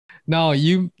Now,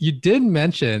 you did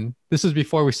mention, this was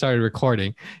before we started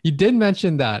recording, you did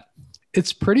mention that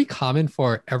it's pretty common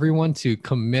for everyone to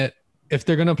commit if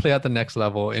they're going to play at the next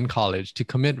level in college to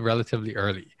commit relatively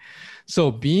early.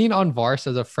 So being on Vars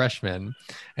as a freshman,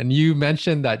 and you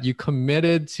mentioned that you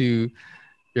committed to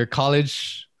your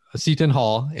college Seton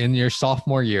Hall in your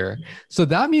sophomore year. So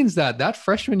that means that that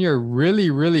freshman year really,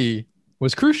 really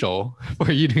was crucial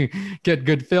for you to get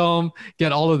good film,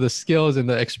 get all of the skills and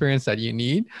the experience that you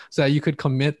need so that you could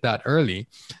commit that early.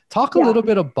 Talk a Yeah. little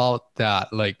bit about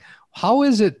that. Like, how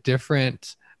is it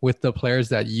different with the players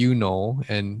that you know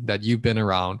and that you've been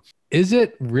around? Is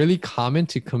it really common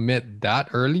to commit that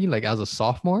early, like as a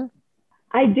sophomore?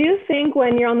 I do think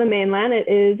when you're on the mainland, it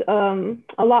is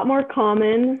a lot more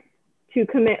common to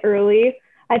commit early.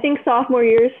 I think sophomore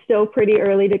year is still pretty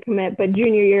early to commit, but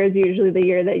junior year is usually the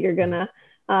year that you're going to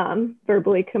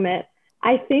verbally commit.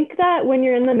 I think that when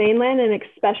you're in the mainland and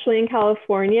especially in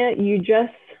California,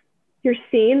 you're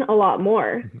seen a lot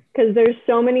more because there's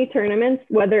so many tournaments,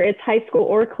 whether it's high school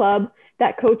or club,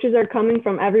 that coaches are coming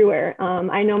from everywhere.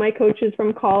 I know my coaches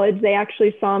from college, they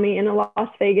actually saw me in a Las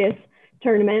Vegas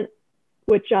tournament,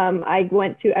 which I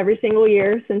went to every single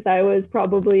year since I was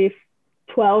probably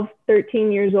 12,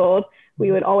 13 years old.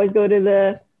 We would always go to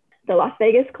the Las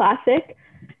Vegas Classic,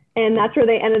 and that's where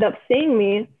they ended up seeing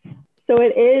me. So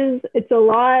it's a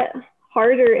lot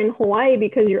harder in Hawaii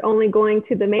because you're only going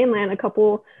to the mainland a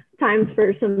couple times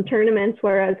for some tournaments,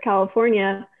 whereas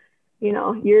California,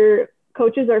 your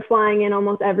coaches are flying in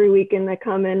almost every weekend to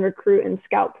come and recruit and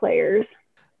scout players.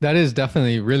 That is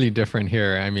definitely really different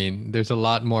here. I mean, there's a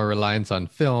lot more reliance on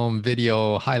film,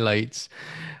 video, highlights.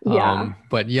 Yeah.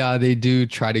 But yeah, they do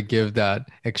try to give that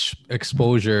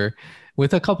exposure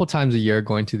with a couple times a year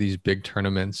going to these big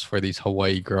tournaments for these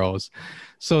Hawaii girls.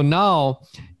 So now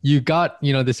you got,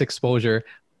 this exposure.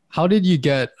 How did you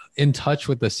get in touch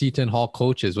with the Seton Hall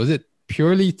coaches? Was it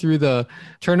purely through the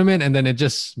tournament and then it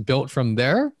just built from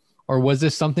there? Or was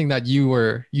this something that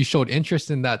you showed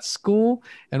interest in that school?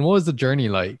 And what was the journey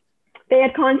like? They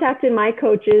had contacted my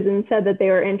coaches and said that they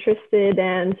were interested.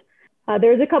 And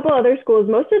there's a couple other schools.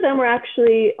 Most of them were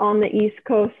actually on the East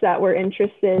Coast that were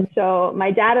interested. So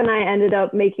my dad and I ended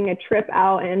up making a trip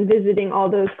out and visiting all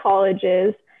those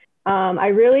colleges. I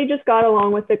really just got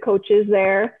along with the coaches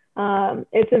there.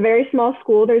 It's a very small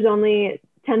school. There's only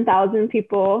 10,000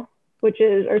 people, or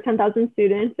 10,000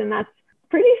 students, and that's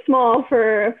pretty small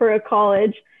for a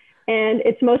college. And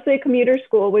it's mostly a commuter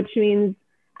school, which means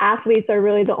athletes are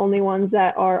really the only ones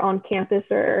that are on campus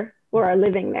or are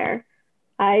living there.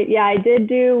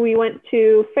 We went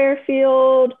to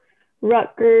Fairfield,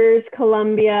 Rutgers,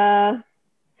 Columbia,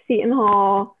 Seton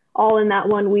Hall, all in that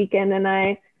one weekend. And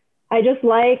I just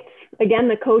liked, again,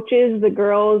 the coaches, the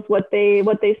girls, what they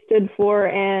stood for,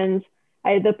 and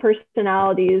the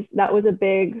personalities. That was a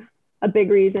big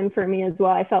reason for me as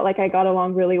well. I felt like I got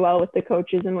along really well with the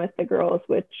coaches and with the girls,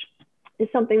 which is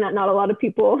something that not a lot of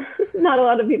people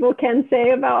can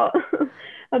say about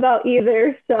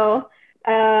either. So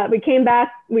we came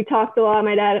back, we talked a lot.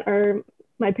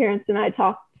 My parents and I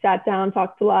sat down,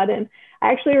 talked a lot. And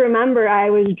I actually remember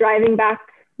I was driving back.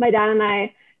 My dad and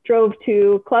I drove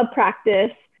to club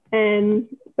practice, and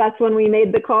that's when we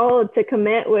made the call to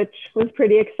commit, which was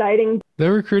pretty exciting.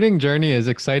 The recruiting journey is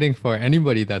exciting for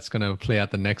anybody that's going to play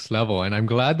at the next level. And I'm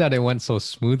glad that it went so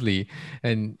smoothly.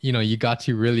 And, you got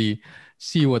to really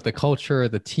see what the culture,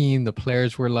 the team, the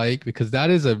players were like, because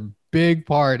that is a big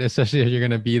part, especially if you're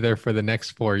going to be there for the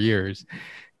next 4 years.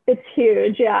 It's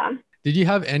huge. Yeah. Did you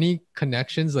have any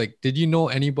connections? Like, did you know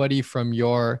anybody from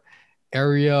your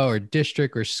area or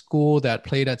district or school that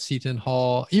played at Seton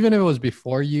Hall, even if it was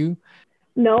before you?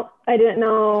 Nope, I didn't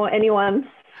know anyone.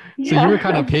 So you were Yeah.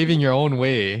 kind of paving your own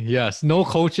way. Yes. No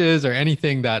coaches or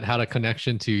anything that had a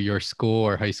connection to your school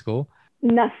or high school.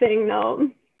 Nothing, no.